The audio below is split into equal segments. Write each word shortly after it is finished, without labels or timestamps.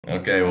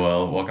Okay,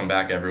 well, welcome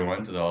back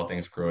everyone to the All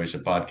Things Croatia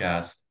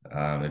podcast.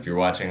 If you're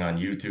watching on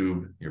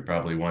YouTube, you're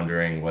probably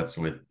wondering what's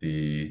with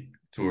the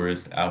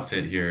tourist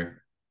outfit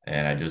here.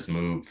 And I just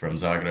moved from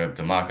Zagreb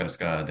to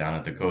Makarska down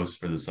at the coast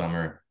for the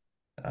summer.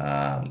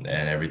 And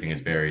everything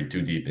is buried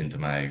too deep into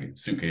my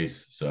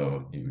suitcase.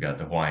 So you've got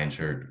the Hawaiian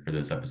shirt for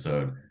this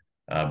episode.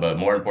 But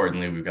more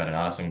importantly, we've got an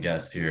awesome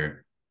guest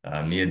here.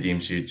 Mia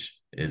Dimšić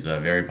is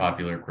a very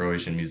popular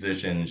Croatian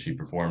musician. She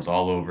performs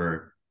all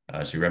over.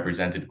 She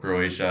represented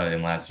Croatia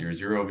in last year's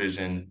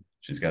Eurovision.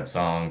 She's got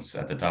songs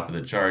at the top of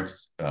the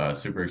charts.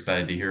 Super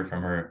excited to hear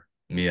from her.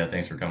 Mia,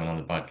 thanks for coming on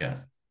the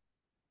podcast.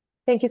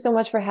 Thank you so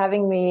much for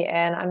having me,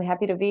 and I'm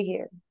happy to be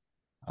here.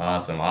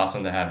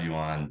 Awesome to have you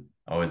on.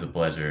 Always a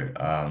pleasure.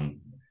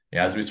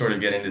 Yeah, as we sort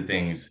of get into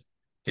things,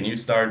 can you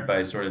start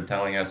by sort of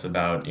telling us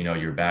about,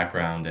 your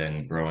background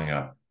and growing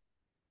up?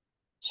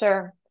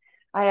 Sure.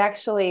 I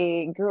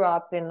actually grew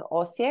up in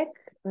Osijek.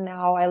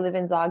 Now I live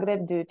in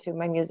Zagreb due to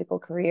my musical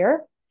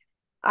career.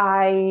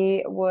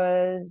 I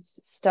was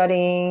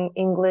studying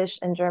English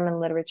and German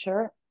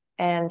literature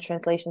and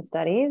translation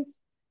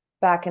studies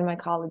back in my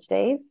college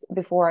days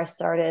before I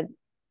started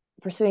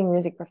pursuing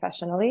music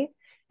professionally.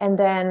 And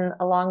then,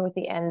 along with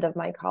the end of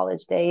my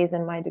college days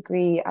and my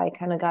degree, I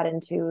kind of got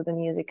into the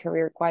music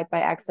career quite by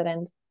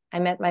accident. I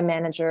met my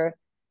manager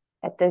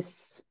at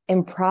this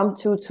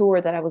impromptu tour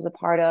that I was a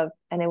part of,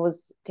 and it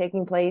was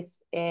taking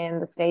place in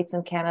the States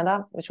and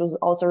Canada, which was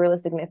also really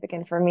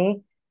significant for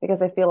me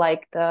because I feel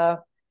like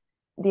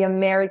the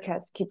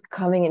Americas keep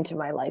coming into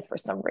my life for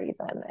some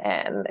reason,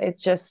 and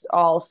it's just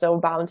all so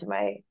bound to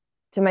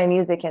my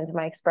music and to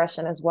my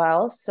expression as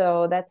well.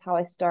 So that's how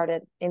I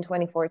started in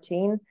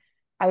 2014.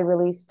 I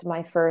released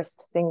my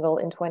first single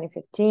in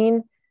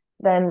 2015.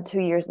 Then 2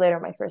 years later,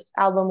 my first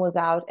album was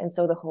out. And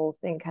so the whole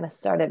thing kind of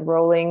started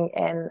rolling.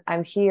 And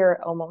I'm here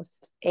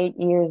almost 8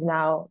 years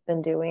now,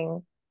 been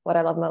doing what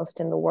I love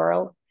most in the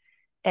world.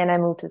 And I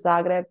moved to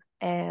Zagreb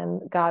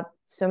and got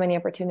so many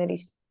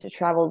opportunities to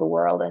travel the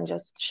world and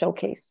just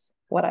showcase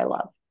what I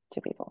love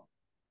to people.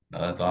 Oh,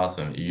 that's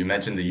awesome. You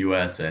mentioned the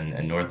US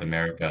and North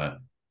America.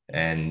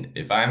 And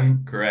if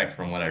I'm correct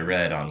from what I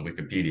read on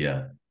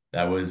Wikipedia,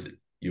 that was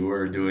you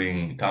were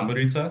doing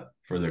tamburica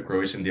for the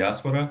Croatian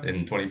Diaspora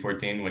in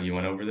 2014 when you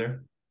went over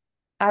there?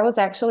 I was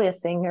actually a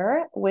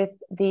singer with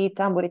the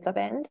Tamburica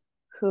band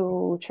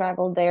who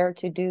traveled there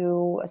to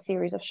do a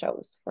series of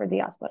shows for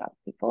diaspora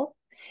people.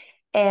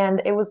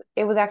 And it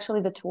was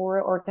actually the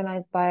tour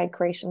organized by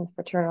Croatian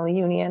Fraternal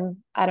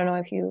Union. I don't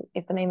know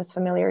if the name is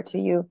familiar to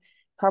you.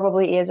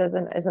 Probably is as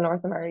a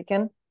North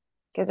American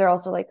because they're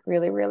also like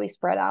really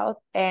spread out.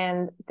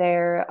 And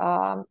their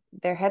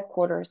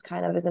headquarters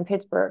kind of is in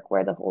Pittsburgh,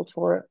 where the whole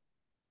tour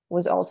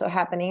was also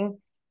happening.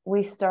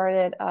 We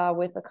started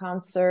with a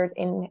concert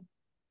in,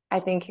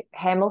 I think,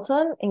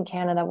 Hamilton in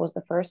Canada was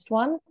the first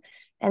one.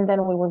 And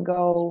then we would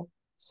go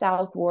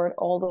southward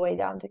all the way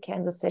down to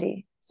Kansas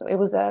City. So it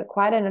was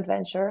quite an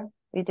adventure.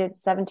 We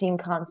did 17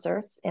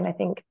 concerts in, I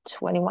think,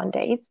 21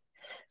 days.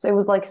 So it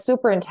was like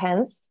super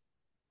intense.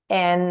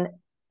 And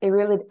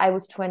I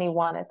was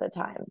 21 at the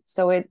time.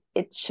 So it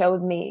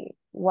showed me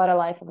what a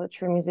life of a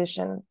true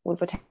musician would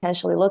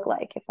potentially look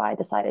like if I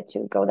decided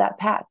to go that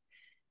path.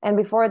 And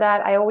before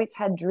that, I always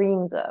had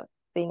dreams of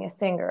being a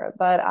singer,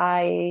 but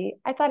I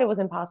thought it was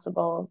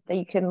impossible that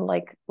you couldn't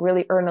like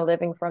really earn a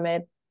living from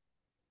it.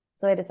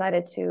 So I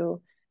decided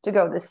to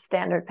go this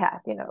standard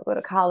path, go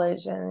to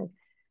college and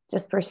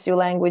just pursue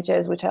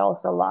languages, which I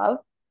also love.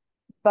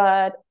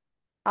 But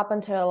up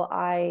until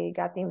I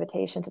got the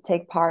invitation to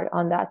take part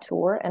on that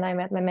tour and I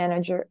met my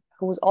manager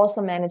who was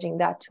also managing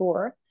that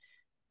tour,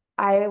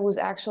 I was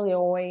actually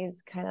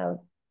always kind of,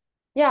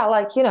 yeah,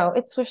 like,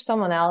 it's for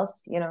someone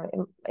else,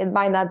 it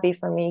might not be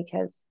for me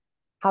because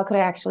how could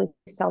I actually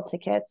sell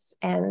tickets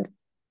and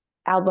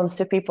albums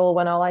to people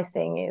when all I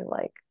sing is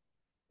like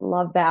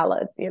love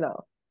ballads?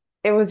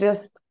 It was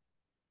just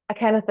a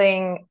kind of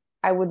thing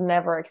I would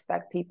never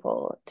expect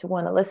people to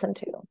want to listen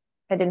to.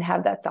 I didn't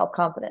have that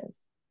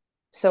self-confidence.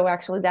 So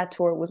actually that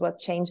tour was what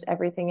changed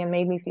everything and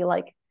made me feel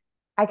like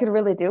I could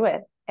really do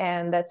it.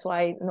 And that's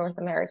why North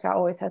America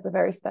always has a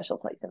very special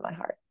place in my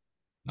heart.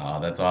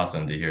 Oh, that's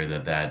awesome to hear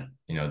that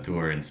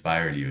tour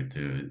inspired you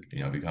to,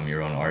 become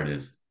your own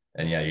artist.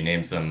 And yeah, you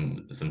named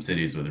some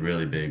cities with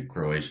really big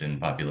Croatian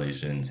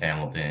populations,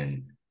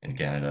 Hamilton in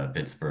Canada,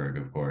 Pittsburgh,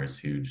 of course,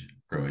 huge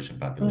Croatian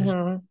population.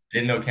 Mm-hmm. I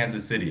didn't know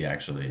Kansas City,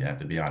 actually, I have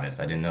to be honest.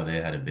 I didn't know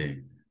they had a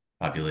big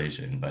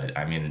population, but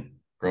I mean,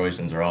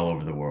 Croatians are all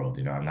over the world.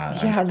 I'm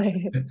Yeah,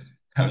 they,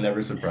 I'm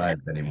never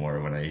surprised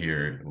anymore when I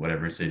hear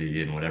whatever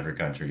city in whatever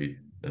country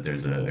that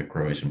there's a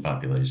Croatian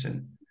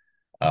population.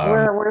 Um,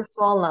 we're a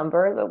small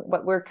number,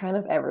 but we're kind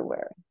of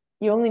everywhere.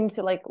 You only need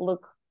to like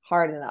look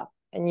hard enough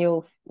and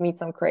you'll meet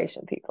some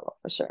Croatian people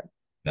for sure.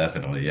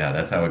 Definitely. Yeah,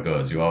 that's how it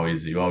goes. You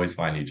always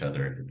find each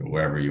other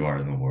wherever you are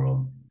in the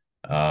world.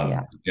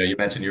 Yeah. You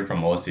mentioned you're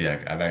from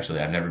Osijek.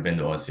 I've never been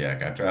to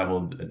Osijek. I've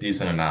traveled a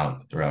decent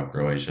amount throughout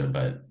Croatia,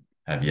 but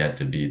have yet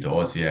to be to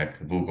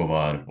Osijek.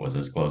 Vukovar was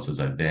as close as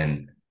I've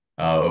been.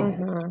 Uh,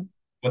 Hmm.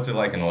 what's it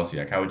like in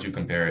Osijek? How would you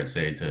compare it,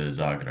 say, to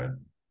Zagreb?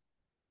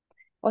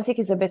 Osijek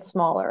is a bit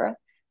smaller,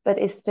 but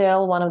is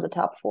still one of the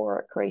top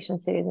four Croatian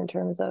cities in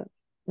terms of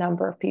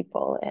number of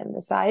people and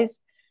the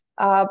size.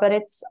 But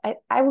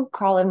I would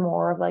call it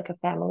more of like a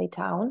family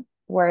town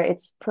where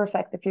it's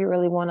perfect if you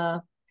really want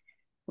to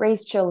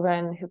raise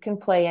children who can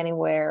play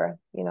anywhere.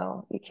 You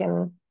know, you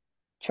can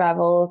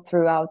travel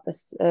throughout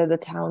the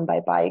town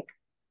by bike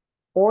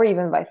or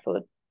even by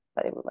foot,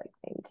 but it would like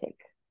maybe take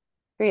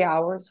 3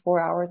 hours, 4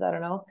 hours, I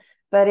don't know.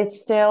 But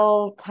it's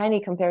still tiny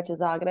compared to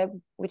Zagreb,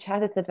 which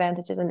has its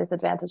advantages and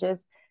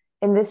disadvantages.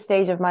 In this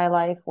stage of my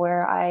life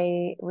where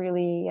I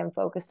really am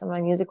focused on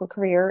my musical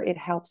career, it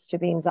helps to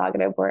be in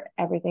Zagreb where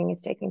everything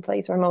is taking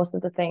place, where most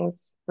of the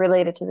things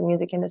related to the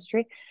music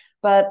industry.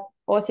 But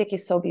Osijek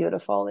is so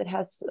beautiful. It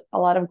has a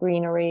lot of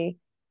greenery,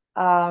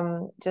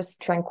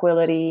 just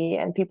tranquility,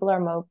 and people are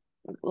more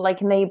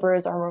like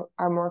neighbors are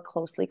more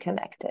closely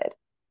connected.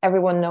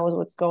 Everyone knows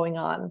what's going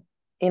on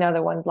in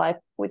other one's life,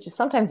 which is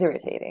sometimes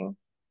irritating,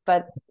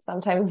 but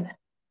sometimes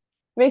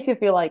makes you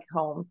feel like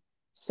home.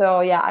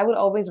 So yeah, I would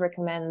always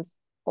recommend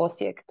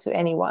Osijek to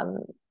anyone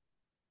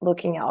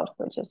looking out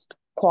for just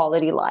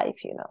quality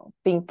life, you know,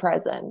 being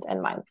present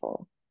and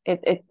mindful.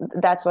 It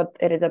that's what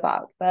it is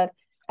about. But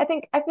I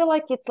feel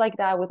like it's like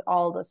that with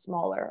all the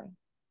smaller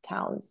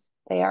towns.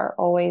 They are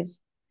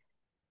always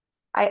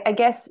I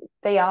guess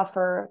they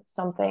offer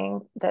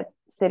something that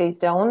cities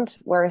don't,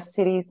 whereas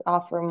cities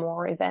offer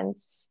more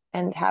events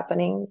and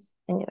happenings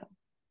and you know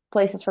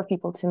places for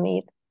people to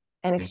meet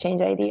and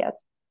exchange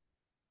ideas.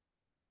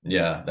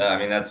 Yeah, that, I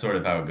mean that's sort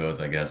of how it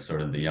goes, I guess.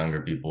 Sort of the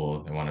younger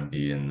people, they want to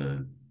be in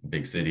the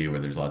big city where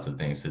there's lots of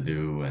things to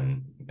do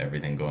and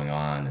everything going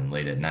on and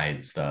late at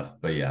night stuff.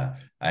 But yeah,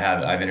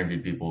 I've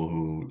interviewed people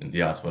who in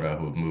diaspora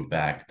who have moved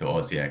back to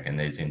Osijek and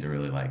they seem to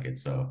really like it.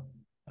 So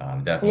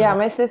Yeah, definitely.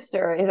 my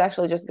sister is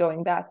actually just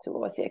going back to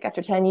Osijek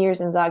after 10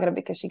 years in Zagreb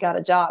because she got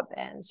a job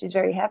and she's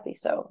very happy.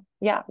 So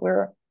yeah,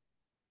 we're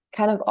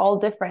kind of all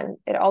different.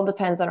 It all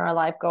depends on our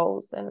life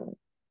goals and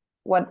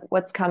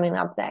what's coming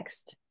up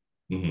next.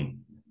 Mhm.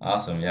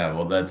 Awesome. Yeah.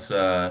 Well, that's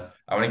I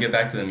want to get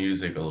back to the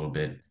music a little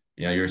bit.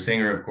 You know, you're a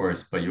singer, of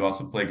course, but you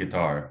also play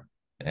guitar.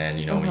 And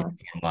you know, when you Mhm.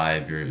 perform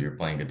live, you're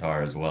playing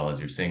guitar as well as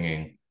you're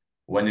singing.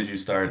 When did you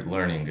start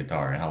learning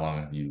guitar and how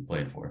long have you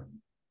played for?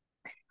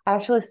 I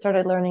actually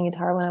started learning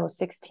guitar when I was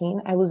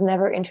 16. I was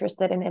never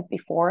interested in it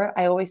before.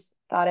 I always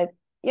thought it,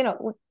 you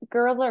know,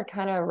 girls are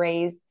kind of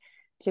raised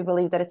to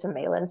believe that it's a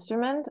male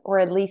instrument, or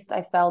at least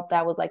I felt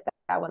that was like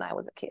that when I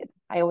was a kid.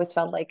 I always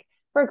felt like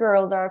for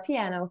girls are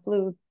piano,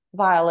 flute,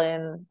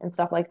 violin, and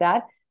stuff like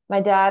that.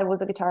 My dad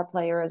was a guitar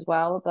player as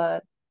well,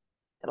 but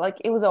like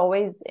it was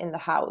always in the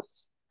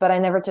house. But I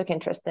never took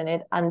interest in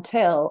it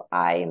until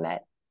I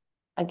met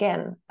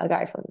again a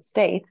guy from the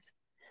States,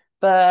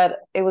 but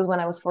it was when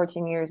I was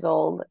 14 years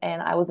old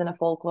and I was in a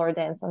folklore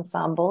dance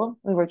ensemble.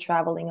 We were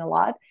traveling a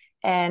lot.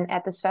 And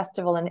at this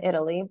festival in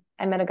Italy,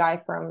 I met a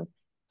guy from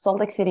Salt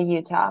Lake City,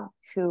 Utah,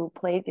 who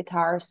played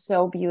guitar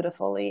so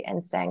beautifully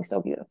and sang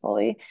so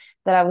beautifully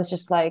that I was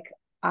just like,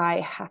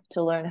 I have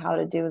to learn how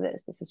to do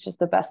this. This is just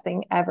the best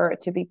thing ever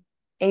to be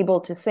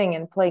able to sing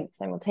and play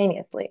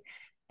simultaneously.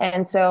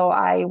 And so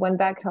I went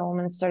back home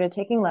and started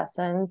taking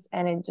lessons,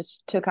 and it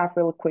just took off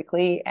real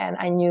quickly. And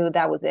I knew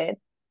that was it.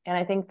 And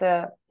I think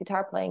the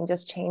guitar playing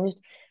just changed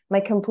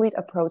my complete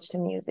approach to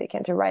music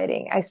and to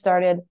writing. I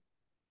started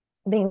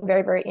being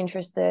very, very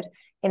interested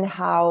in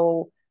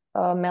how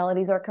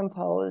melodies are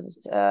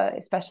composed,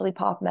 especially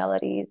pop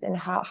melodies, and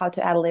how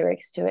to add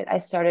lyrics to it. I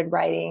started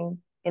writing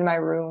in my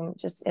room,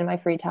 just in my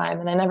free time.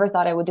 And I never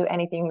thought I would do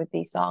anything with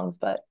these songs.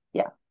 But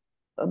yeah,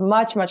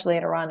 much, much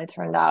later on, it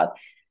turned out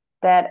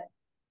that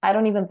I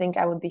don't even think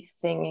I would be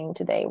singing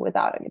today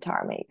without a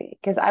guitar, maybe,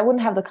 because I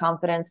wouldn't have the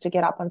confidence to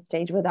get up on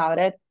stage without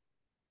it.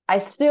 I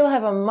still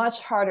have a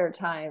much harder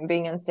time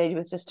being on stage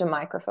with just a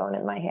microphone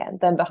in my hand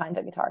than behind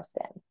a guitar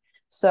stand.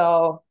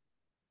 So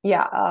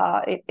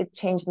yeah, it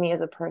changed me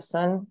as a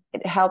person.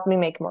 It helped me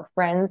make more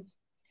friends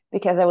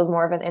because I was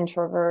more of an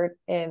introvert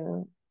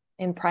in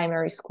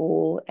primary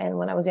school and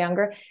when I was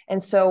younger.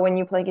 And so when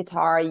you play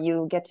guitar,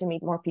 you get to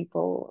meet more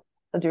people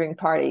during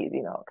parties,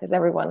 you know, because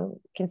everyone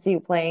can see you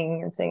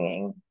playing and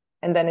singing,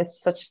 and then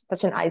it's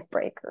such an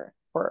icebreaker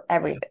for Yeah.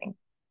 everything.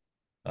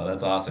 Oh,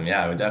 that's awesome.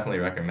 Yeah, I would definitely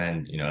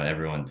recommend, you know,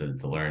 everyone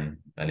to learn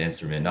an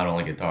instrument, not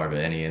only guitar, but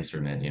any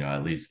instrument, you know,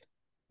 at least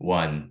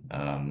one.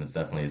 It's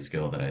definitely a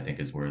skill that I think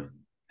is worth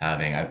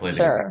having. I play the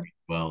guitar Sure.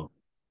 as well.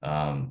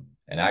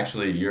 And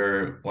actually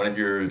your one of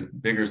your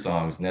bigger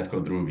songs,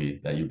 Netko Drugi,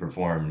 that you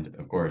performed,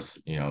 of course,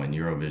 you know, in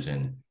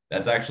Eurovision,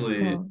 that's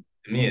actually Mm.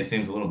 to me, it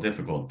seems a little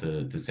difficult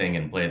to sing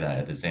and play that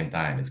at the same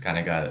time. It's kind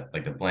of got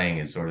like the playing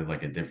is sort of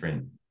like a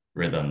different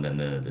rhythm than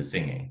the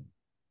singing.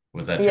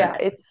 Was that true? Yeah,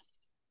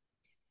 it's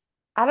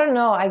I don't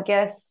know. I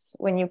guess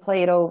when you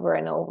play it over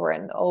and over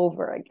and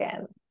over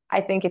again,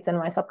 I think it's in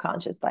my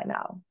subconscious by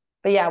now.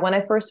 But yeah, when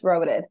I first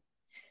wrote it,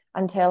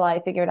 until I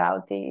figured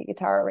out the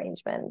guitar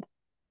arrangement,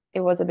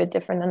 it was a bit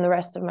different than the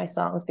rest of my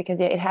songs because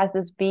yeah, it has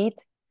this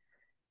beat,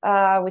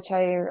 which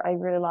I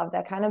really love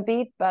that kind of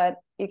beat, but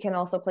you can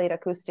also play it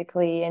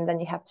acoustically, and then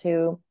you have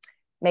to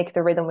make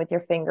the rhythm with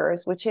your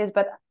fingers, which is,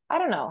 but I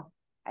don't know.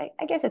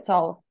 I guess it's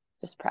all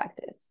just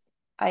practice.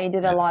 I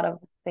did a Yeah. lot of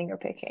finger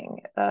picking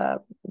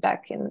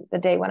back in the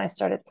day when I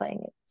started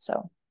playing it.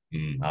 So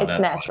Oh, it's that's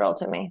natural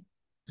to me.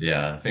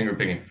 yeah. Finger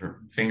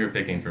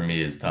picking for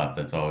me is tough.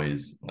 That's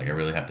always like I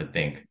really have to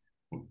think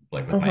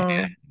like with my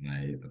hand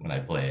Hmm. when I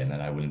play, and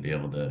then I wouldn't be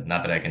able to.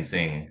 Not that I can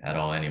sing at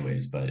all,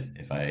 anyways, but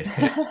if I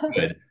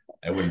could,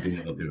 I wouldn't be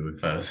able to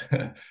if I was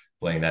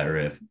playing that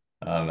riff.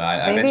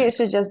 I Maybe you mentioned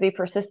should just be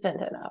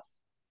persistent enough.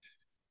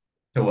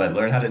 to what,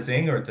 learn how to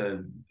sing or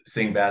to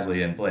sing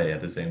badly and play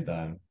at the same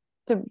time.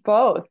 To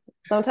both.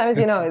 Sometimes,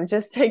 it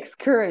just takes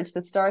courage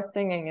to start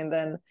singing, and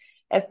then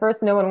at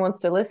first no one wants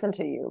to listen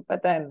to you,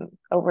 but then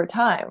over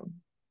time,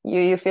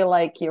 you feel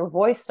like your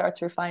voice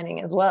starts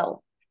refining as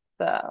well.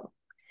 So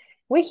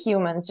we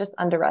humans just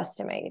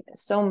underestimate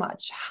so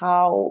much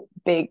how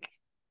big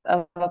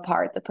of a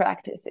part the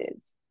practice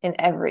is in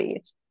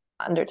every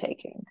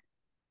undertaking.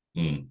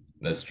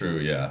 That's true,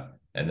 yeah.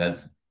 And I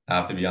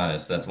have to be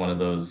honest, that's one of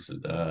those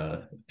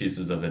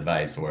pieces of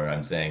advice where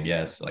I'm saying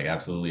yes, like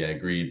absolutely I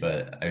agree,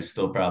 but I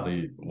still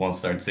probably won't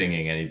start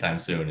singing anytime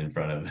soon in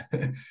front of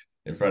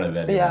in front of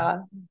anyone. Yeah.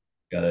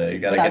 You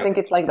gotta Yeah, I get think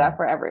it's like that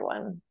for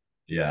everyone.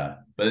 yeah,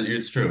 but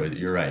it's true.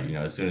 You're right.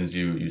 As soon as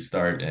you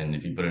start and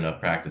if you put enough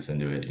practice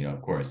into it,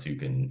 of course you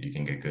can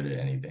get good at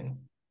anything.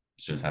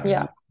 It's just having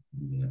Yeah.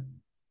 the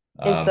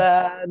It's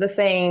um the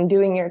saying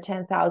doing your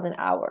 10,000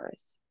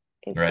 hours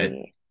is right.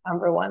 the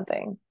number one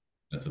thing.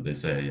 That's what they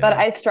say. But Yeah,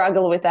 I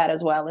struggle with that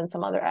as well in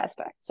some other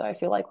aspects. So I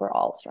feel like we're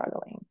all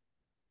struggling.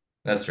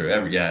 that's true.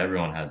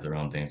 Everyone has their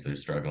own things they're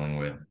struggling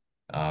with.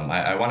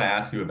 I want to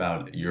ask you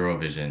about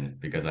Eurovision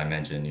because I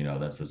mentioned,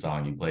 that's the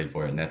song you played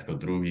for it, Netko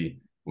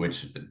Drugi,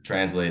 which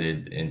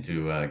translated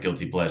into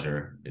Guilty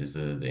Pleasure is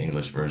the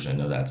English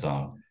version of that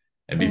song.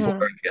 And before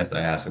Hmm. I guess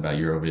I ask about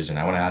Eurovision,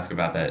 I want to ask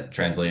about that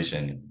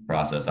translation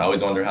process. I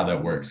always wonder how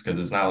that works because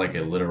it's not like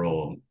a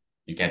literal,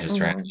 you can't just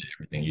translate Hmm.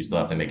 everything. You still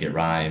have to make it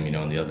rhyme,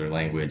 in the other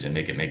language and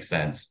make it make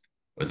sense.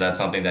 Was that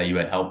something that you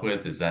had help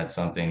with? Is that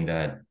something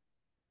that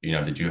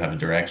did you have a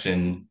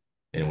direction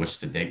in which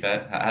to take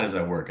that? How does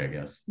that work, I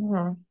guess?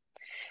 Hmm.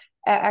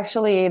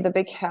 Actually, the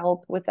big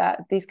help with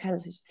these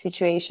kinds of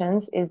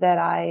situations is that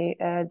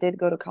I did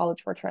go to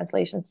college for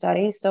translation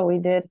studies. So we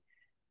did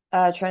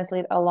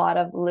translate a lot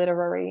of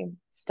literary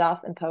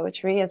stuff and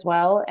poetry as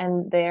well.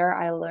 And there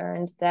I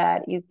learned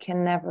that you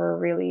can never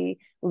really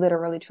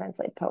literally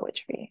translate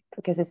poetry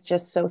because it's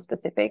just so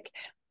specific.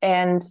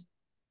 And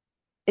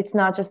it's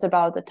not just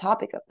about the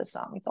topic of the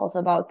song, it's also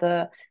about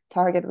the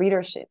target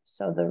readership.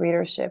 So the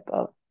readership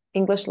of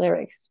English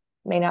lyrics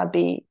may not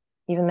be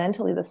even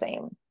mentally the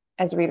same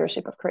as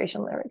readership of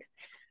Croatian lyrics.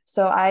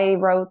 So I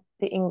wrote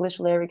the English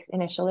lyrics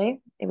initially.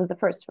 It was the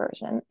first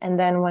version. And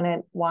then when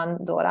it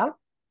won Dora,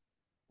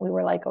 we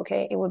were like,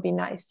 okay, it would be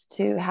nice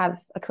to have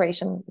a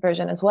Croatian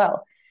version as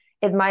well.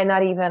 It might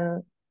not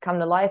even come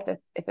to life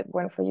if it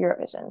weren't for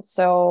Eurovision.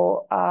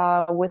 So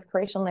with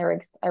Croatian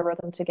lyrics, I wrote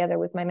them together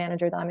with my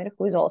manager Damir,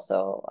 who is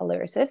also a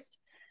lyricist.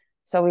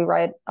 So we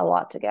write a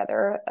lot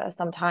together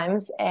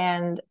sometimes,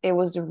 and it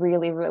was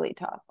really, really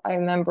tough. I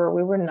remember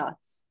we were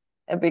nuts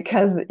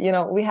because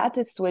we had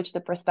to switch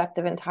the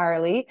perspective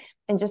entirely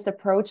and just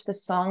approach the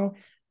song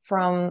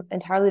from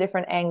entirely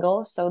different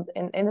angles. So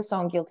in the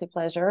song Guilty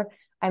Pleasure,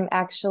 I'm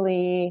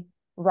actually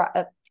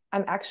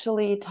I'm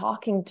actually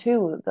talking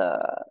to the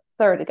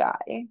third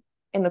guy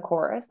in the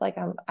chorus, like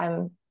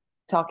I'm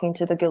talking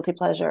to the guilty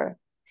pleasure.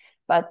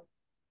 But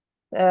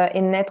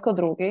in Netko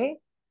Drugi,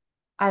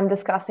 I'm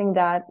discussing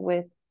that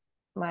with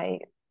my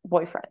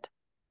boyfriend.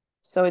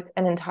 So it's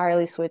an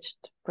entirely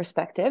switched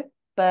perspective,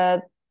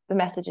 but the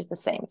message is the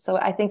same. So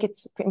I think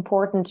it's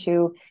important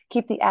to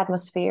keep the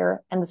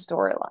atmosphere and the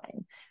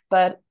storyline.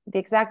 But the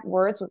exact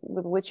words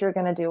with which you're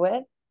going to do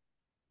it,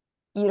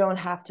 you don't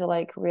have to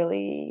like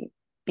really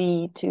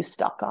be too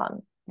stuck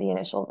on the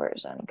initial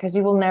version because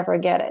you will never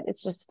get it.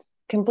 It's just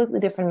completely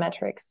different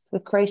metrics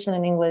with Croatian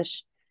and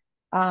English.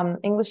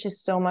 English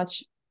is so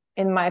much,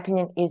 in my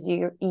opinion,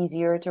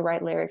 easier to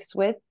write lyrics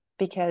with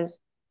because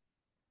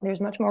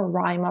there's much more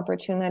rhyme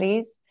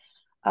opportunities,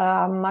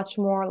 much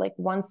more like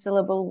one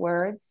syllable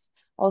words.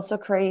 Also,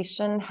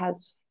 Croatian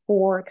has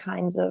four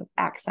kinds of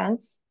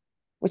accents,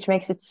 which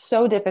makes it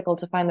so difficult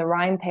to find the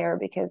rhyme pair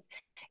because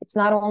it's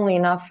not only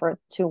enough for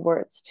two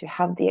words to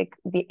have the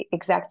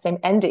exact same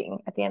ending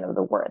at the end of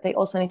the word. They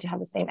also need to have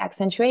the same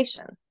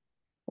accentuation,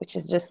 which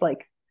is just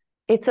like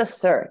it's a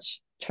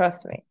search.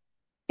 Trust me.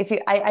 If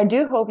I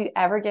do hope you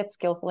ever get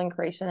skillful in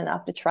Croatian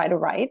enough to try to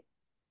write.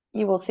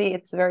 You will see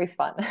it's very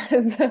fun.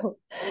 So,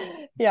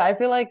 yeah, I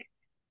feel like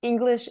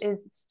English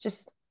is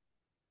just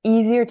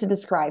easier to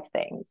describe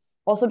things.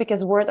 Also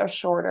because words are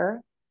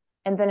shorter,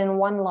 and then in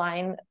one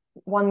line,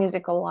 one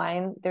musical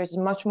line, there's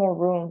much more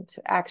room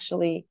to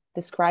actually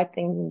describe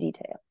things in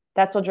detail.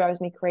 That's what drives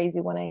me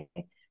crazy when I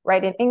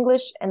write in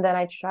English and then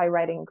I try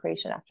writing in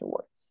Croatian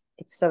afterwards.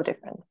 It's so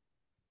different.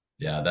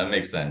 Yeah, that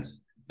makes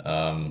sense.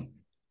 Um,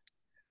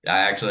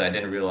 I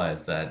didn't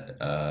realize that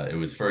it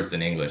was first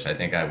in English. I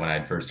think when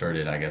I first heard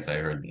it, I guess I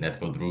heard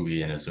Netko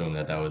Drugi and assumed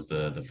that that was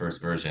the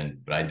first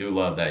version. But I do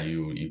love that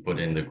you put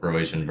in the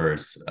Croatian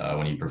verse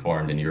when you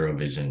performed in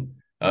Eurovision.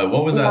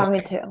 What was that Yeah, me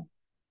like? too.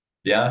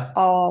 Yeah.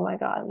 Oh my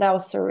God, that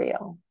was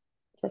surreal.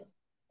 Just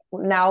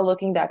now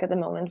looking back at the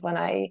moment when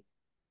I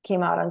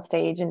came out on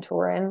stage in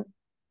Turin,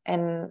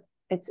 and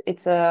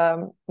it's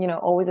a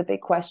always a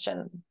big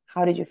question.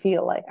 How did you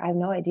feel? Like I have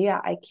no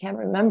idea. I can't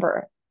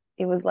remember.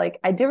 It was like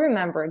I do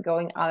remember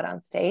going out on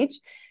stage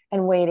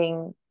and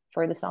waiting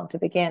for the song to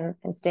begin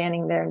and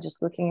standing there and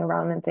just looking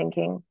around and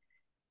thinking,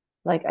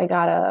 like I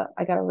gotta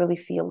really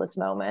feel this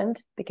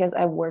moment because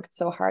I worked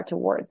so hard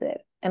towards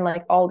it. And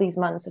like all these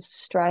months of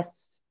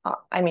stress,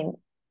 I mean,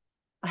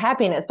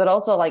 happiness, but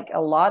also like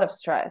a lot of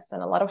stress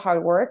and a lot of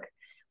hard work.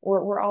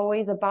 We're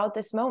always about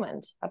this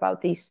moment,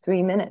 about these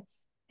 3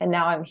 minutes. And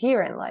now I'm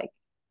here and like,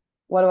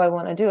 what do I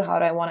want to do? How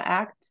do I want to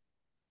act?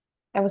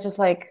 I was just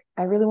like,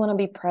 I really want to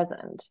be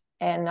present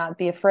and not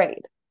be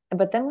afraid.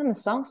 But then when the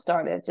song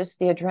started, just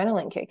the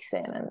adrenaline kicks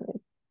in and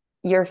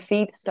your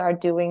feet start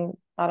doing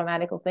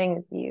automatical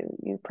things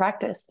you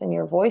practiced and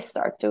your voice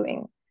starts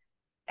doing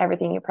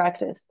everything you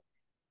practiced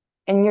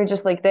and you're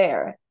just like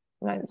there,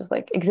 not just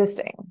like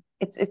existing.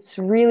 It's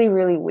really,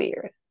 really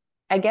weird.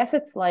 I guess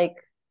it's like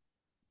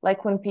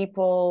when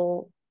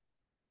people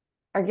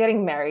are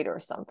getting married or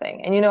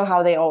something, and you know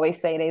how they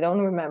always say they don't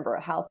remember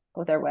half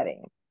of their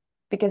wedding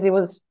because it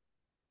was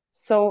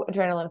so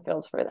adrenaline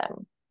filled for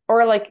them.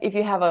 Or like if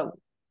you have a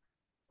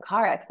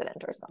car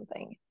accident or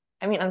something.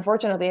 I mean,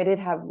 unfortunately, I did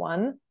have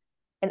one,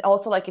 and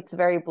also like it's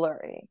very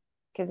blurry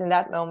because in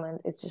that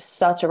moment it's just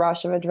such a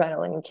rush of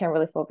adrenaline. You can't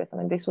really focus. I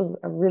mean, this was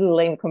a really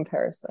lame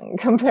comparison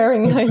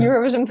comparing a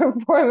Eurovision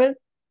performance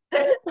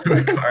To a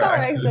with a car car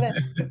accident.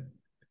 accident.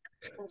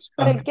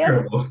 But I Sounds guess,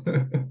 terrible.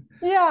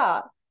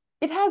 yeah,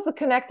 it has the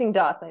connecting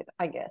dots,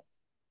 I guess.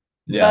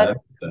 Yeah, that But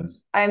makes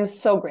sense. I'm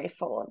so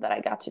grateful that I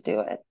got to do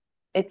it.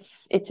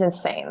 It's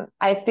insane.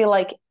 I feel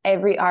like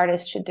every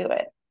artist should do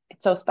it.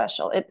 It's so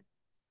special. It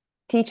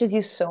teaches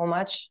you so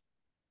much.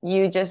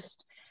 You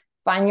just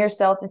find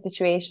yourself in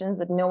situations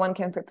that no one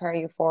can prepare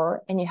you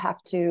for, and you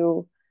have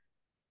to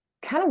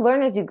kind of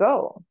learn as you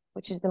go,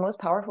 which is the most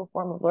powerful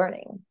form of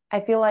learning. I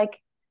feel like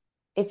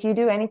if you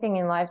do anything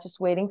in life just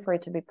waiting for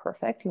it to be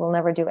perfect, you will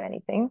never do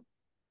anything.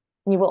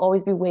 You will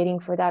always be waiting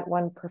for that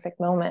one perfect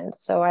moment.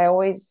 So I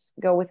always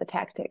go with the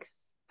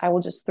tactics. I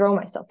will just throw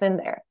myself in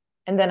there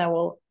and then I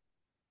will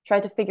try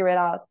to figure it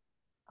out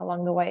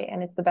along the way.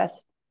 And it's the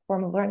best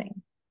form of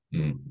learning.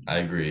 I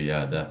agree.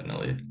 Yeah,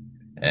 definitely.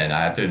 And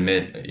I have to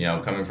admit,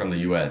 coming from the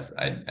US,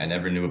 I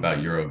never knew about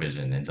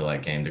Eurovision until I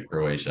came to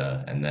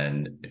Croatia. And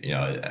then,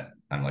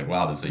 I'm like,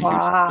 wow, this is a huge deal in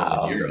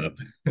Wow.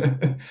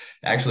 Europe.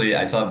 Actually,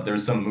 I saw that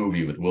there's some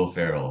movie with Will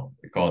Ferrell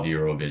called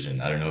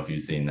Eurovision. I don't know if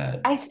you've seen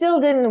that. I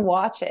still didn't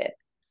watch it.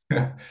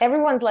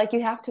 Everyone's like,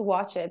 you have to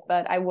watch it,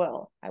 but I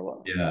will. I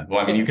will. Yeah. Well,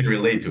 I mean, Soon. you can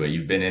relate to it.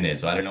 You've been in it,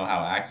 so I don't know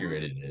how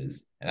accurate it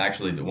is. And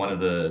actually, one of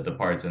the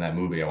parts in that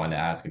movie, I wanted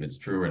to ask if it's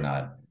true or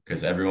not,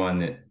 because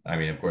everyone, I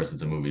mean, of course,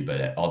 it's a movie,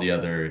 but all the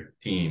other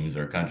teams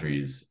or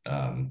countries,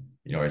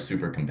 are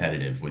super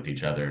competitive with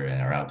each other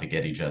and are out to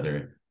get each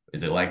other.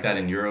 Is it like that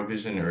in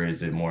Eurovision, or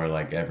is it more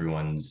like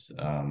everyone's,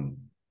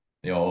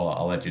 well,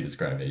 I'll let you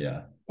describe it.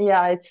 Yeah.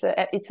 Yeah,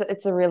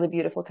 it's a really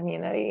beautiful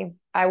community.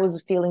 I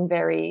was feeling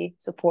very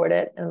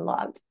supported and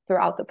loved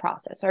throughout the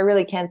process. So I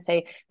really can't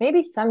say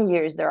maybe some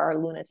years there are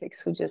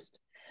lunatics who just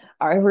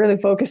are really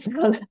focused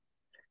on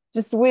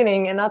just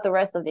winning and not the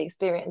rest of the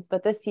experience.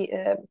 But this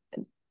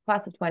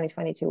class of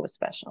 2022 was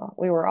special.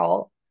 We were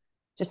all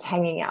just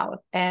hanging out.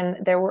 And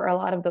there were a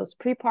lot of those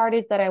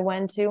pre-parties that I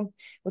went to,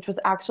 which was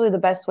actually the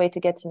best way to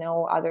get to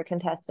know other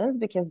contestants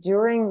because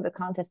during the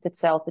contest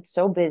itself, it's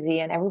so busy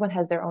and everyone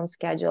has their own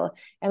schedule.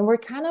 And we're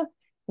kind of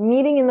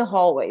meeting in the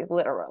hallways,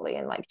 literally,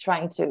 and like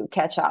trying to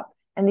catch up.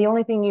 And the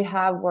only thing you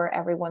have where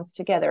everyone's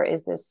together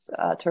is this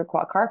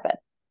turquoise carpet,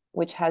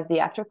 which has the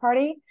after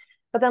party.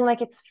 But then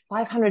like it's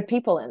 500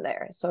 people in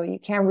there. So you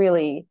can't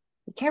really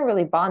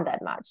bond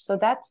that much. So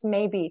that's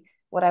maybe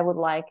what I would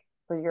like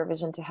for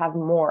Eurovision to have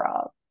more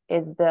of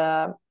is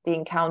the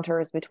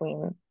encounters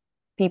between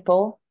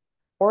people,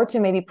 or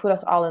to maybe put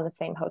us all in the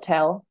same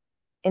hotel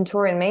in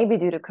Turin, maybe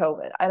due to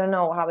COVID. I don't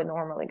know how it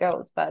normally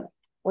goes, but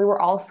we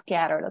were all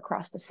scattered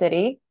across the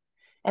city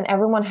and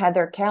everyone had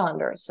their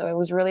calendars. So it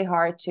was really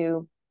hard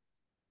to,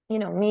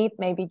 meet,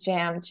 maybe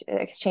jam,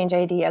 exchange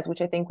ideas,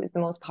 which I think was the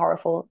most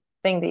powerful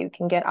thing that you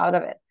can get out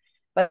of it.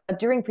 But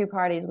during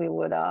pre-parties, we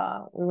would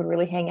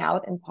really hang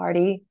out and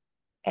party,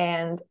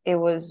 and it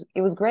was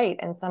great.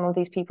 And some of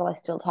these people I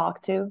still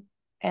talk to,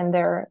 and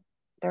they're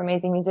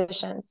amazing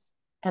musicians,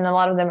 and a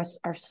lot of them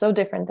are so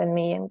different than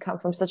me and come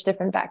from such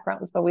different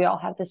backgrounds, but we all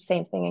have the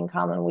same thing in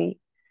common. We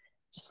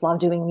just love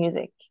doing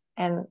music,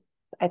 and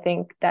I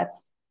think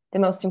that's the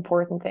most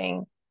important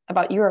thing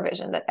about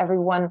Eurovision, that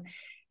everyone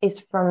is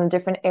from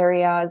different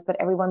areas, but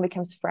everyone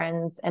becomes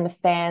friends, and the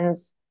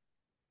fans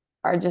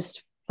are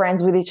just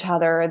friends with each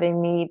other. They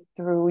meet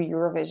through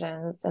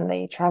Eurovisions and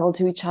they travel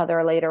to each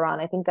other later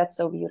on. I think that's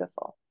so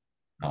beautiful.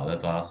 Oh,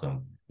 that's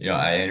awesome.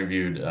 I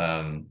interviewed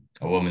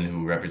a woman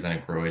who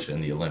represented Croatia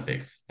in the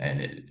Olympics,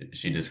 and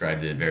she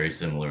described it very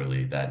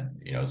similarly, that,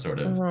 sort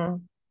of, Hmm.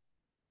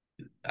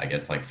 I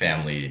guess, like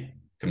family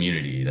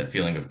community, that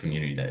feeling of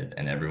community, that,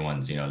 and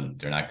everyone's,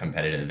 they're not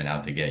competitive and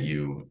out to get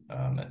you,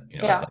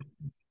 Yeah, aside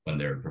when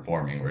they're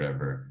performing or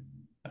whatever.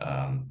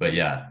 But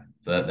yeah,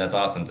 so that's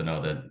awesome to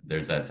know that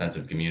there's that sense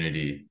of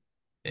community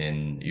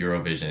in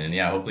Eurovision. And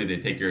yeah, hopefully they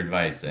take your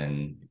advice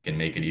and can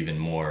make it even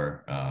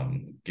more,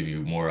 give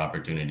you more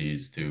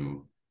opportunities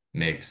to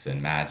mix and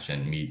match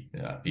and meet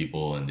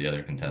people and the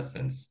other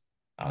contestants.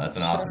 That's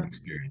an awesome sure.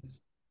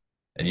 experience.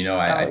 And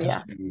I Oh told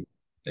yeah.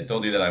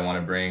 you that I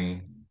want to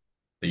bring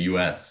the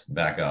US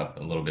back up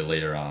a little bit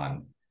later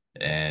on.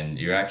 And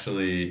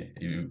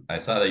I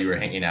saw that you were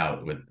hanging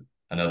out with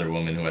another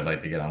woman who I'd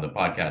like to get on the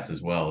podcast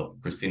as well,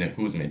 Christina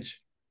Kuzmic,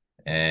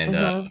 and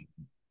Hmm.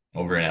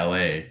 over in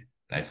LA.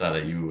 And I saw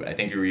that I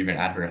think you were even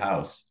at her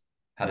house.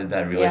 Yeah.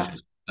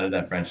 How did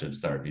that friendship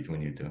start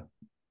between you two?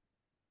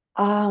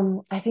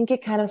 I think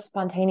it kind of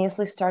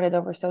spontaneously started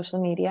over social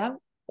media.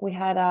 We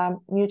had a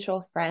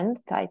mutual friend,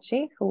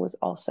 Taichi, who was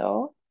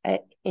also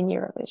in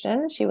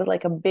Eurovision. She was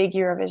like a big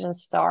Eurovision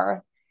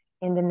star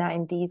in the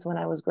 90s when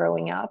I was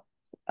growing up.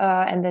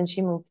 And then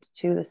she moved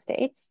to the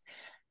States.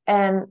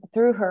 And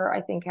through her,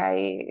 I think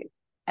I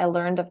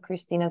learned of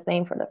Christina's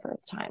name for the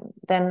first time.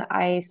 Then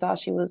I saw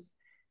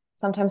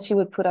sometimes she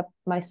would put up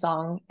my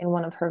song in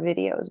one of her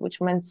videos,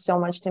 which meant so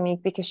much to me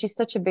because she's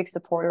such a big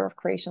supporter of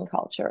Croatian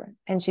culture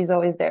and she's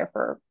always there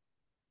for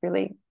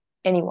really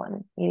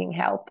anyone needing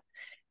help.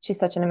 She's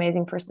such an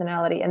amazing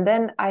personality. And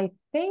then I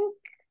think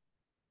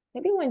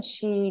maybe when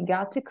she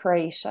got to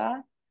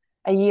Croatia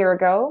a year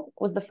ago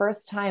was the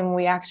first time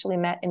we actually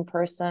met in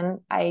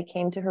person. I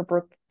came to her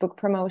book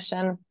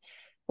promotion.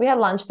 We had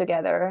lunch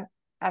together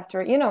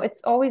after,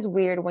 it's always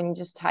weird when you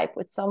just type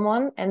with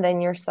someone and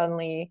then you're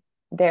suddenly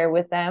there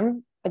with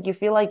them, but you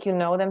feel like you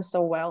know them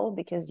so well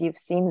because you've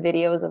seen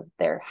videos of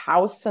their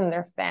house and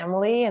their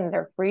family and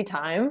their free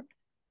time.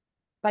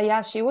 But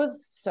yeah, she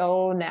was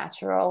so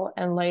natural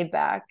and laid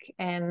back.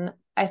 And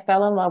I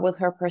fell in love with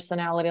her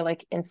personality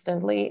like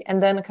instantly.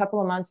 And then a couple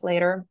of months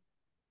later,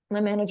 my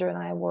manager and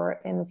I were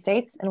in the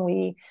States and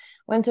we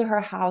went to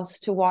her house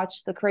to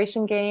watch the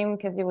Croatian game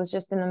because it was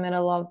just in the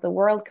middle of the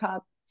World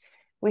Cup.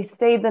 We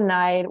stayed the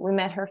night, we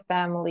met her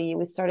family,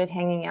 we started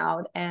hanging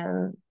out.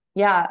 And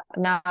yeah,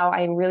 now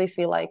I really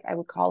feel like I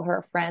would call her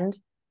a friend.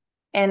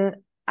 And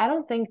I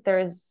don't think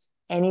there's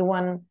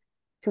anyone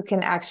who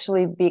can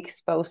actually be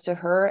exposed to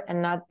her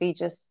and not be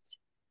just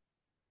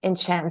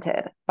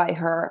enchanted by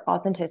her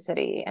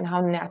authenticity and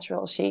how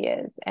natural she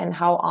is and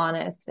how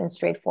honest and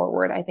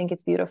straightforward. I think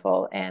it's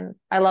beautiful. And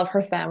I love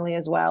her family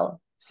as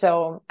well.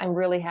 So I'm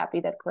really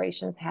happy that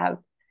Croatians have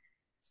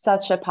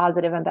such a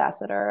positive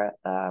ambassador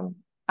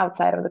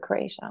outside of the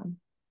Croatia.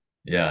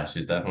 Yeah,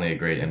 she's definitely a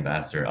great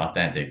ambassador.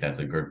 Authentic, that's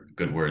a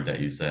good word that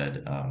you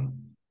said.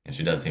 And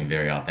she does seem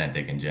very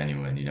authentic and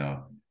genuine,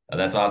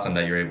 That's awesome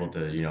that you're able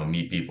to,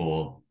 meet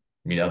people,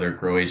 meet other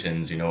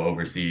Croatians,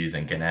 overseas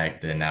and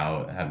connect and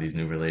now have these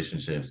new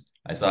relationships.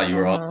 I saw you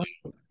were also,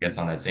 Mm-hmm. I guess,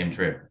 on that same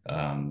trip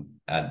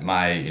at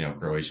my,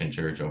 Croatian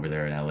church over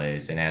there in LA,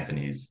 St.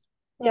 Anthony's.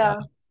 Uh, Yeah,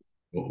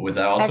 was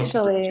that also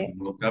for the actually,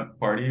 World Cup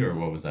party or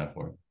what was that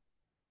for?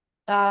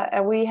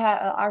 we had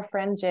our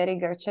friend Jerry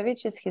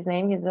Gercevic is his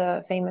name. He's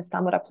a famous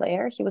tambura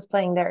player. He was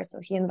playing there, so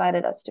he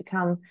invited us to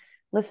come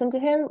listen to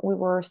him. We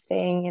were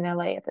staying in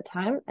LA at the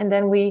time, and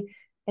then we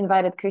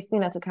invited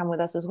Christina to come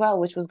with us as well,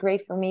 which was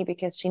great for me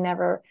because she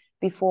never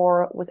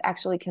before was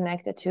actually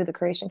connected to the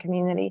Croatian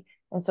community.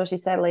 And so she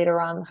said later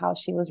on how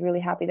she was really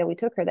happy that we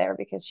took her there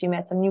because she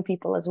met some new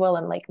people as well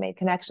and like made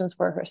connections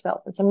for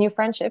herself and some new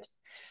friendships.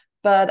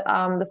 But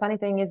the funny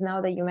thing is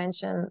now that you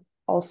mention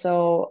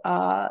also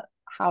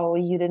how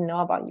you didn't know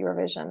about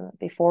Eurovision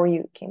before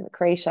you came to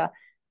Croatia.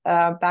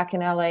 Back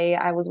in LA,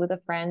 I was with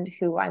a friend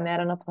who I met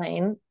on a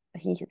plane.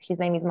 His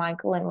name is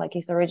Michael, and like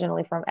he's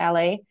originally from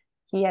LA.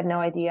 He had no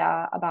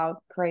idea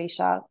about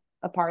Croatia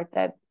apart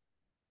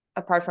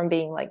from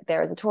being like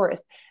there as a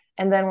tourist.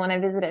 And then when I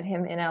visited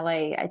him in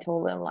LA, I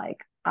told him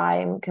like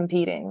I'm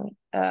competing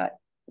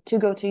to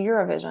go to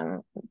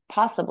Eurovision,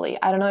 possibly.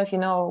 I don't know if you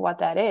know what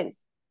that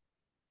is.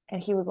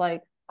 And he was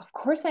like, of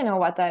course I know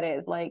what that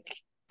is. Like,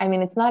 I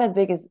mean, it's not as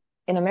big as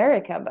in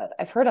America, but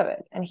I've heard of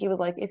it. And he was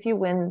like, if you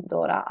win,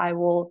 Dora, I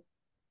will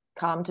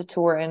come to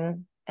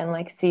Turin and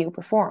like see you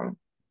perform.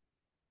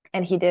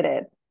 And he did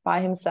it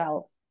by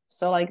himself.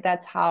 So like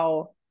that's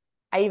how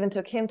I even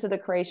took him to the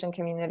Croatian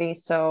community.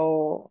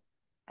 So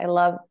I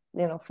love,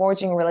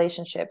 forging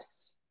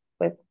relationships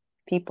with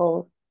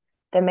people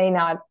that may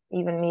not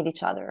even meet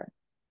each other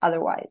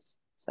otherwise.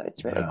 So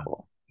it's really Yeah.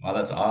 cool. Wow,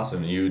 that's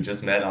awesome. You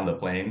just met on the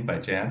plane by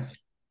chance?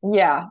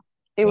 Yeah,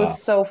 it Wow.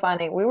 was so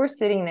funny. We were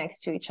sitting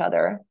next to each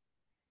other,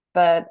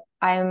 but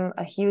I'm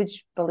a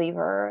huge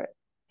believer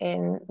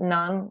in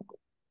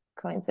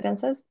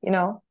non-coincidences, in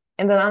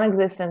the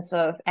non-existence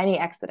of any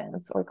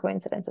accidents or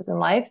coincidences in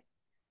life.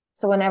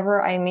 So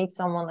whenever I meet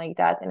someone like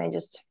that and I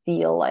just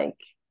feel like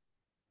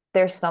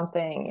there's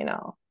something,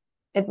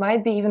 it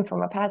might be even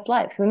from a past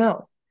life, who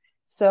knows?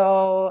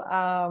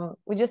 So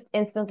we just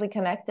instantly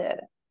connected.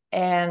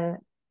 And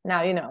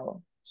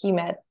now, he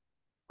met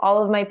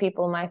all of my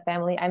people, my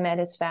family. I met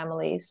his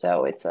family.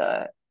 So it's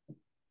an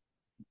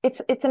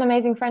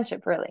amazing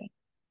friendship, really.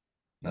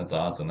 That's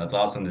awesome. That's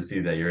awesome to see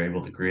that you're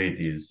able to create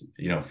these,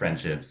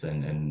 friendships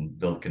and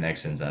build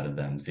connections out of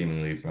them,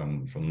 seemingly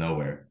from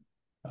nowhere.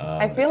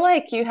 I Um, feel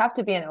like you have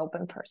to be an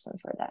open person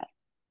for that.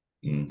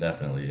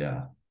 Definitely,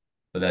 yeah.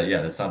 But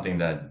that's something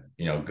that,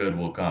 good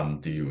will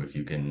come to you if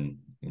you can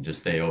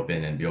just stay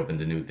open and be open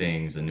to new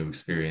things and new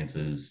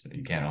experiences.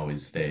 You can't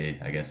always stay,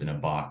 I guess, in a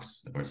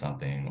box or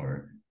something,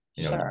 or,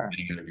 Sure.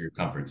 getting out of your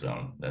comfort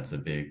zone. That's a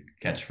big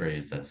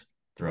catchphrase that's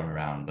thrown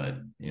around, but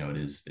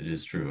it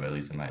is true, at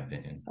least in my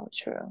opinion. So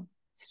true.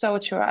 So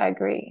true. I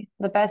agree.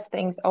 The best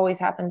things always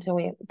happen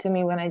to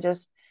me when I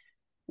just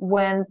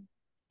went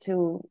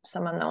to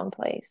some unknown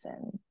place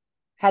and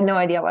had no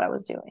idea what I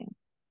was doing.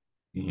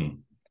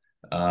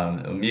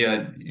 Hmm.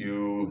 Mia,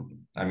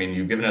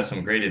 you've given us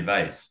some great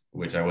advice,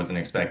 which I wasn't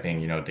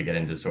expecting, to get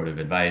into sort of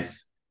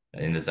advice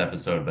in this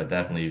episode, but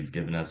definitely you've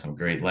given us some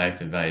great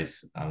life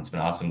advice. It's been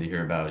awesome to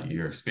hear about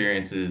your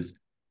experiences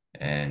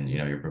and,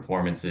 your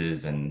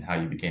performances and how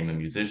you became a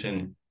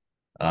musician.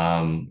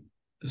 Um,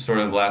 Sort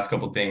of last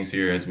couple things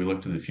here as we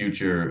look to the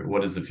future.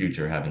 What does the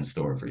future have in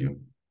store for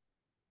you?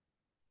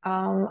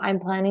 I'm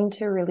planning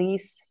to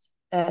release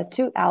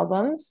two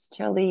albums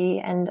till the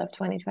end of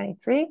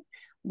 2023.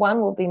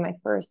 One will be my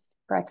first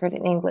record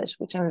in English,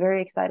 which I'm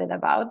very excited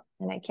about.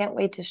 And I can't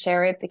wait to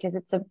share it because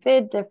it's a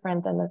bit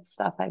different than the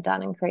stuff I've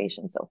done in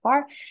Croatian so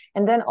far.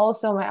 And then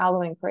also my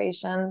album in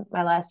Croatian,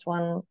 my last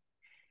one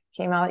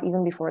came out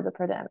even before the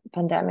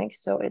pandemic.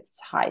 So it's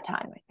high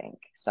time, I think.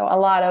 So a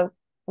lot of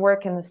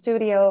work in the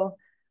studio,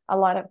 a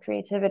lot of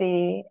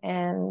creativity,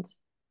 and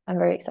I'm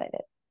very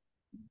excited.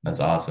 That's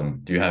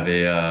awesome. Do you have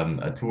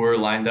a tour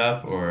lined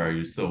up, or are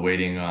you still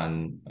waiting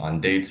on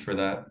dates for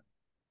that?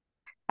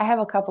 I have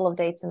a couple of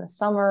dates in the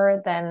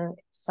summer, then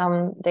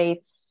some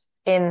dates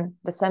in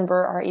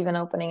December are even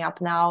opening up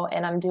now.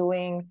 And I'm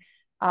doing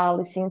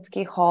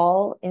Lisinski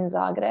Hall in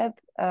Zagreb,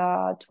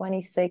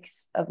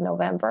 26th of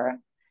November,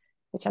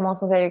 which I'm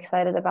also very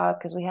excited about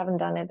because we haven't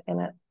done it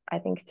in, I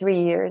think,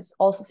 3 years,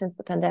 also since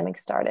the pandemic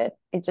started.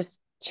 It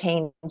just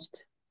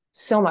changed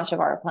so much of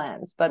our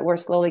plans, but we're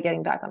slowly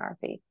getting back on our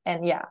feet.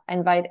 And yeah, I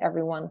invite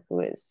everyone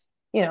who is,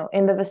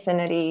 in the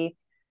vicinity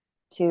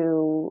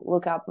to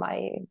look up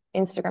my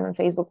Instagram and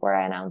Facebook where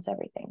I announce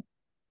everything.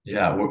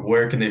 Yeah,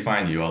 where can they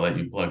find you? I'll let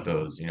you plug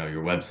those,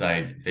 your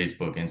website,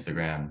 Facebook,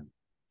 Instagram.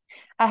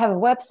 I have a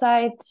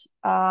website,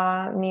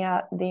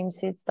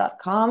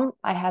 miadimšić.com.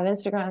 I have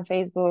Instagram,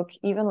 Facebook,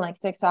 even like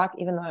TikTok,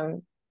 even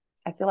though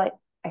I feel like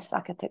I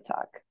suck at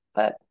TikTok,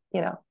 but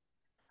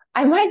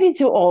I might be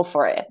too old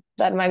for it.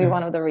 That might be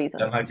one of the That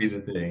reasons. might be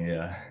the thing,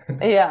 yeah.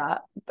 Yeah.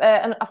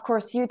 And of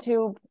course,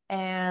 YouTube,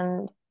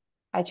 and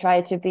I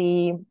try to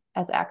be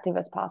as active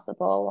as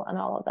possible on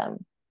all of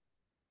them.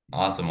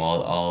 Awesome.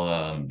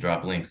 I'll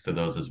drop links to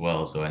those as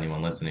well, so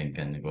anyone listening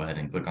can go ahead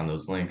and click on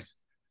those links.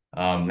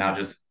 Now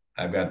just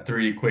I've got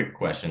three quick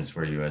questions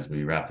for you as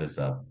we wrap this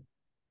up.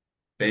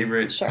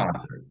 Favorite Sure.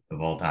 concert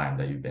of all time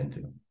that you've been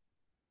to?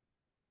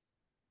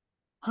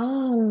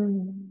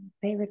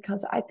 Favorite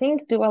concert. I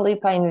think Dua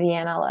Lipa in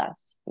Vienna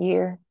last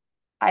year.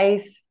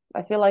 I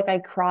I feel like I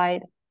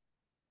cried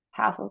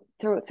half of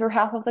through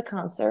half of the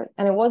concert,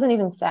 and it wasn't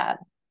even sad.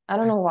 I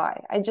don't know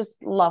why. I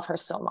just love her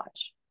so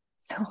much.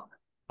 So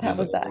that Just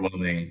was that.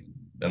 overwhelming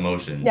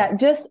emotions. Yeah,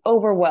 just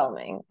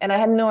overwhelming. And I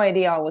had no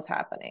idea what was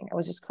happening. I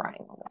was just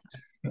crying all the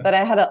time. But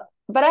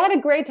I had a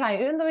great time,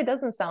 even though it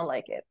doesn't sound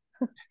like it.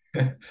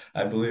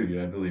 I believe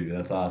you. I believe you.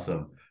 That's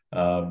awesome.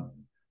 Um,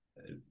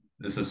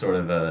 this is sort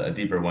of a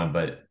deeper one,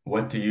 but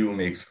what to you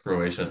makes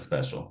Croatia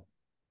special?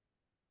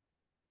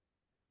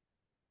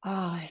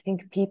 I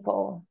think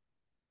people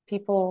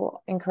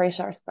in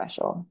Croatia are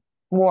special,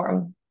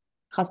 warm,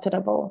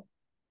 hospitable.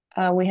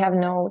 We have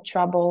no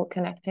trouble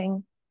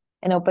connecting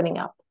and opening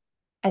up.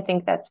 I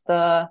think that's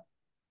the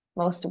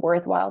most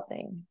worthwhile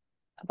thing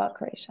about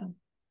Croatia.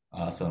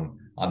 Awesome.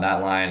 On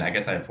that line, I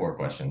guess I have four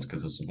questions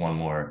because this is one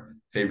more.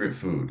 Favorite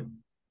food?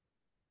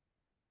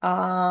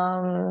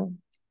 I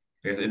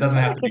guess it I doesn't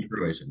feel have like to be it's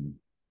Croatian.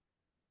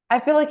 I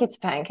feel like it's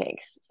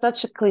pancakes.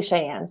 Such a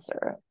cliche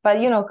answer, but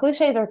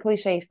cliches are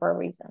cliches for a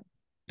reason.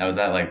 Now, is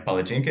that like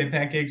palačinke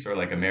pancakes or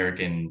like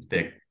American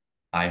thick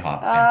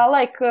IHOP pan?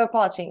 Like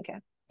palačinke.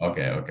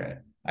 Okay, okay.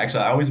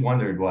 Actually, I always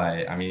wondered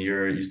why. I mean,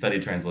 you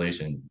studied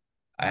translation.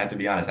 I have to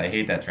be honest, I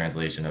hate that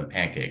translation of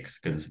pancakes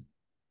because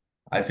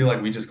I feel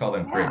like we just call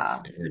them crepes Yeah,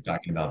 if we're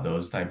talking about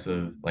those types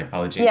of like yeah.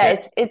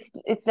 palačinke.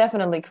 It's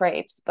definitely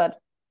crepes, but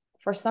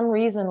for some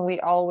reason we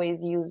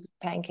always use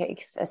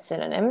pancakes as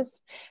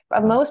synonyms.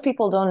 But Uh, most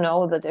people don't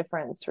know the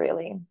difference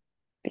really,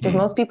 because hmm.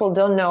 most people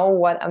don't know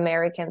what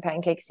American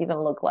pancakes even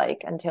look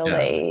like until Yeah.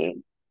 they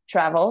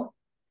travel.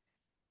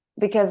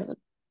 Because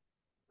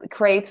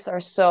crepes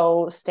are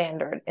so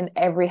standard in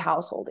every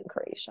household in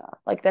Croatia.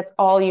 Like that's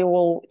all you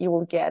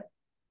will get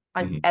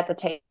Mhm. at the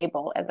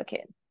table as a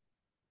kid.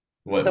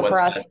 What So what's for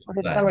the us, best for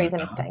some side? reason,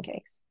 it's Mozzarella?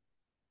 pancakes.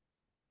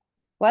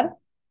 What?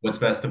 What's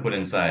best to put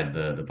inside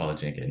the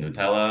palačinke?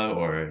 Nutella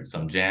or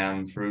some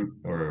jam, fruit,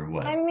 or I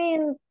what?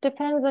 mean,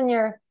 depends on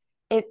your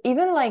it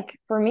even like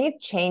for me it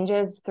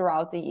changes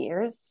throughout the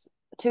years.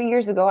 2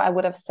 years ago I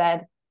would have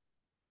said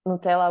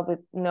Nutella with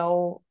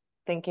no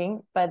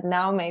thinking, but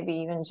now maybe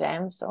even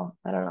jam. So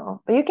I don't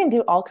know. But you can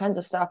do all kinds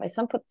of stuff.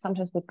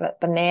 Sometimes put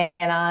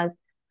bananas.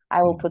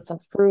 I will put some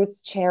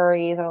fruits,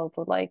 cherries. I will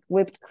put like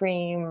whipped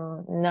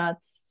cream,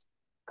 nuts,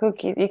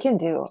 cookies. You can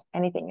do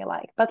anything you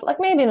like. But like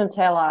maybe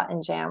Nutella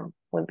and jam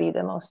would be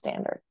the most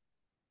standard.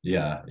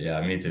 Yeah,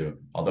 yeah, me too.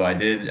 Although I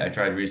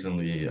tried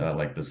recently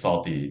like the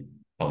salty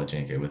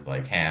palačinke with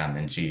like ham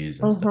and cheese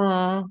and stuff.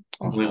 Mm-hmm. Oh,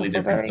 Completely also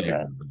different very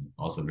flavor, good.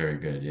 but also very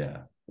good. Yeah.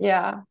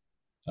 Yeah.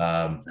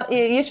 Um, So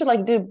you should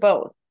like do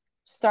both.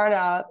 Start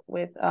out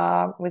with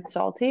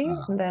salty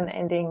uh, and then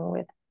ending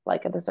with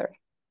like a dessert.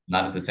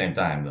 Not at the same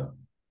time though.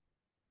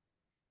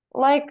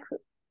 Like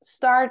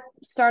start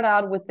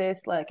out with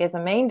this like as a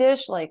main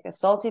dish, like a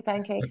salty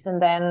pancakes,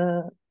 and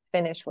then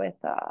finish with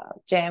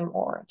jam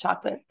or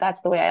chocolate.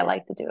 That's the way I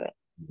like to do it.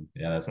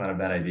 Yeah, that's not a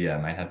bad idea.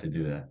 I might have to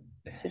do To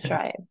that.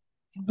 try it.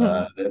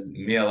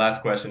 Mia,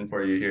 last question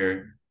for you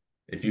here.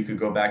 If you could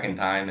go back in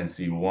time and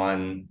see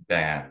one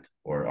band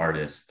or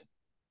artist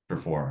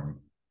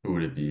perform, who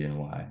would it be and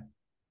why?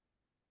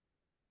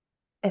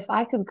 If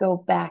I could go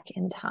back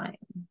in time,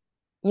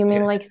 you I mean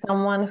guess like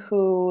someone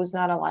who's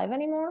not alive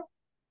anymore?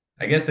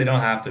 I guess they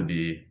don't have to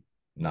be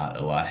not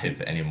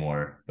alive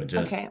anymore, but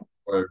just Okay,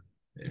 or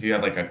if you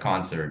have like a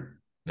concert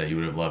that you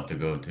would have loved to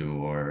go to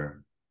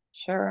or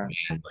sure.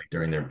 like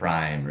during their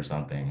prime or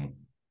something,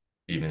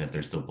 even if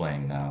they're still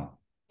playing now.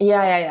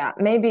 Yeah.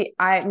 Maybe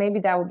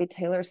that would be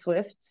Taylor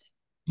Swift.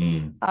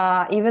 Mm,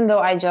 Even though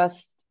I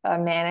just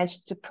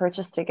managed to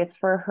purchase tickets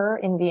for her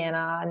in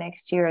Vienna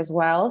next year as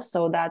well.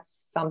 So that's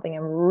something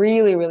I'm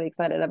really, really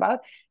excited about.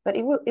 But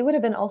it would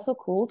have been also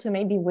cool to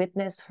maybe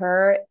witness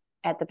her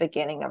at the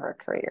beginning of her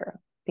career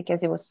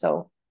because it was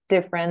so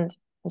different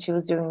and she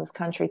was doing this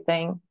country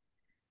thing.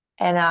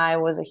 And I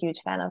was a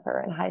huge fan of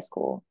her in high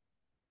school.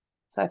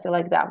 So I feel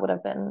like that would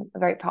have been a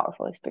very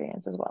powerful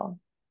experience as well.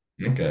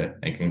 okay.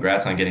 And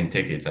congrats on getting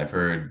tickets. I've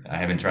heard I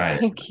haven't tried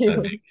it. Thank I'm you.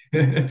 a big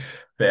fan,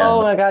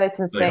 Oh but my God, it's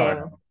it's really hard.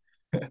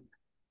 insane.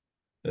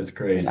 That's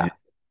crazy.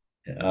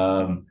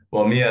 Yeah.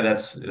 Well, Mia,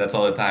 that's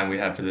all the time we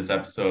have for this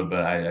episode,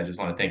 but I just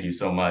want to thank you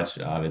so much.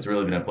 It's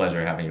really been a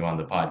pleasure having you on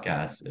the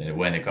podcast. And it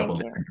went a couple Thank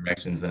you. different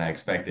directions than I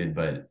expected,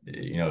 but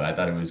I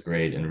thought it was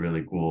great and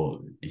really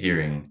cool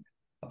hearing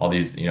all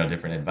these,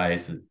 different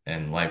advice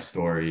and life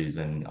stories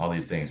and all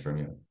these things from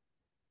you.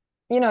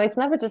 It's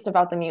never just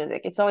about the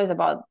music. It's always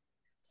about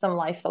some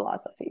life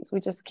philosophies. We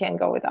just can't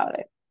go without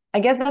it. I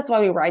guess that's why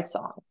we write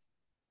songs.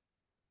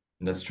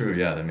 And that's true.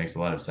 Yeah, that makes a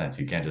lot of sense.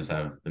 You can't just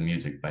have the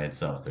music by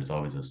itself. There's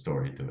always a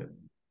story to it.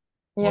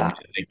 Well, Mia, Yeah.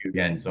 thank you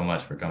again so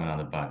much for coming on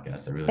the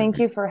podcast. I really Thank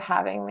appreciate you it. for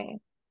having me.